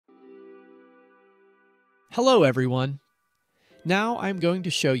Hello everyone! Now I'm going to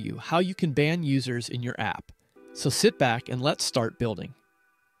show you how you can ban users in your app. So sit back and let's start building.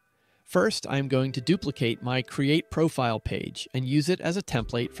 First, I'm going to duplicate my Create Profile page and use it as a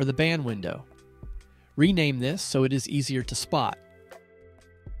template for the ban window. Rename this so it is easier to spot.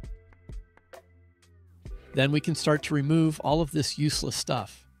 Then we can start to remove all of this useless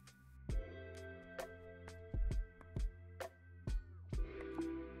stuff.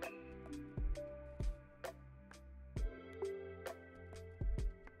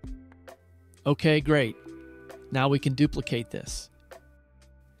 Okay, great. Now we can duplicate this.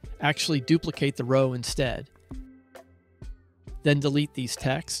 Actually, duplicate the row instead. Then delete these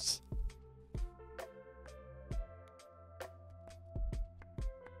texts.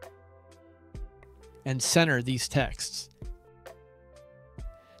 And center these texts.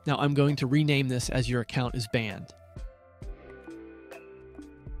 Now I'm going to rename this as your account is banned.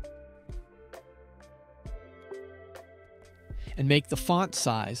 And make the font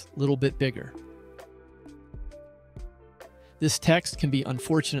size a little bit bigger. This text can be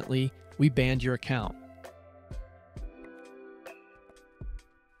 "Unfortunately, we banned your account."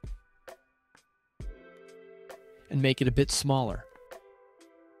 And make it a bit smaller.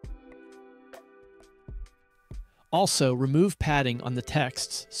 Also, remove padding on the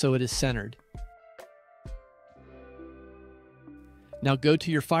texts so it is centered. Now go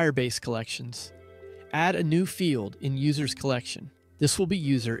to your Firebase collections. Add a new field in Users Collection. This will be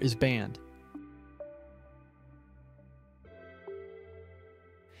User is banned.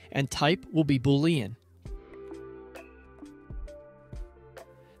 And type will be Boolean.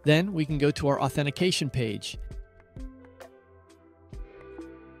 Then we can go to our authentication page.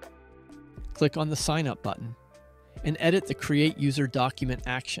 Click on the Sign Up button and edit the Create User Document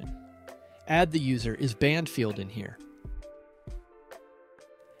action. Add the User is banned field in here.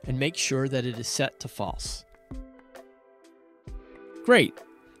 And make sure that it is set to false. Great!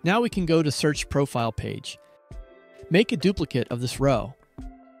 Now we can go to Search Profile page. Make a duplicate of this row.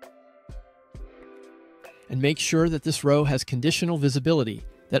 And make sure that this row has conditional visibility,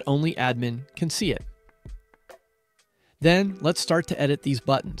 that only admin can see it. Then let's start to edit these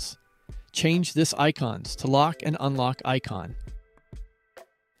buttons. Change this icons to lock and unlock icon.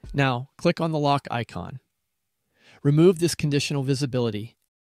 Now click on the lock icon. Remove this conditional visibility.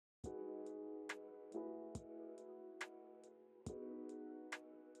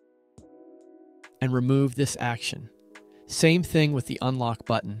 And remove this action. Same thing with the unlock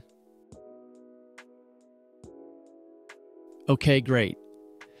button. Okay, great.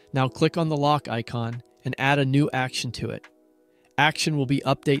 Now click on the lock icon and add a new action to it. Action will be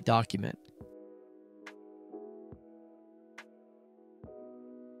Update Document.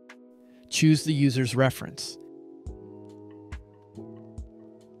 Choose the user's reference.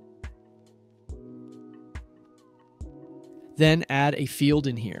 Then add a field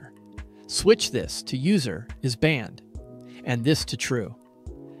in here. Switch this to User is banned and this to True.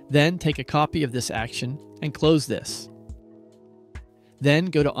 Then take a copy of this action and close this. Then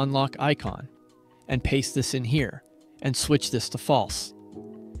go to Unlock Icon and paste this in here and switch this to False.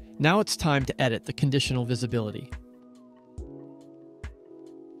 Now it's time to edit the conditional visibility.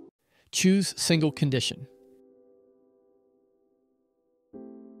 Choose Single Condition.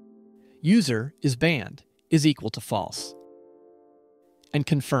 User is banned is equal to false. And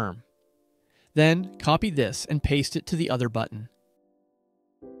confirm. Then copy this and paste it to the other button.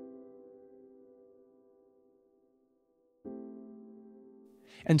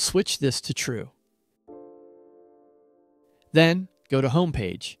 And switch this to True. Then go to Home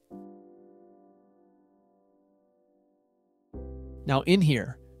page. Now in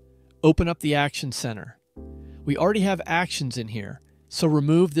here, open up the Action Center. We already have actions in here, so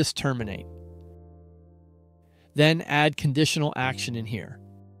remove this Terminate. Then add conditional action in here.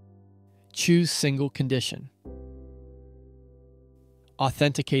 Choose Single Condition.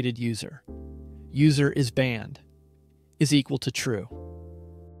 Authenticated User. User is banned is equal to True.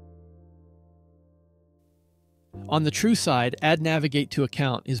 On the True side, add Navigate to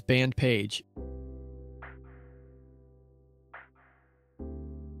Account is banned page.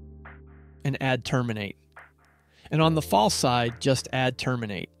 And add Terminate. And on the False side, just add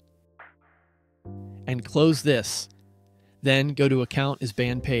Terminate. And close this. Then go to Account is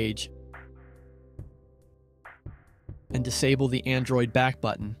banned page. And disable the Android back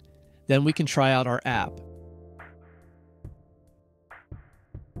button. Then we can try out our app.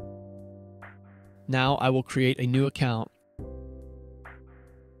 Now I will create a new account.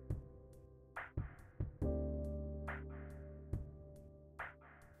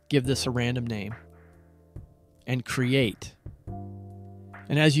 Give this a random name. And create.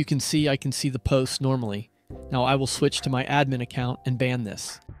 And as you can see, I can see the posts normally. Now I will switch to my admin account and ban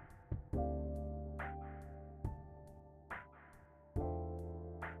this.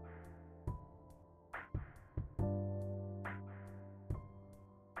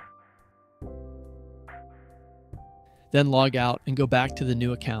 Then log out and go back to the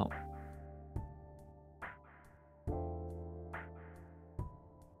new account.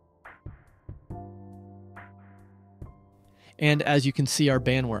 And as you can see, our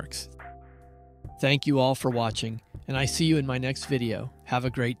ban works. Thank you all for watching, and I see you in my next video. Have a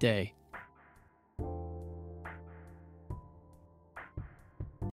great day.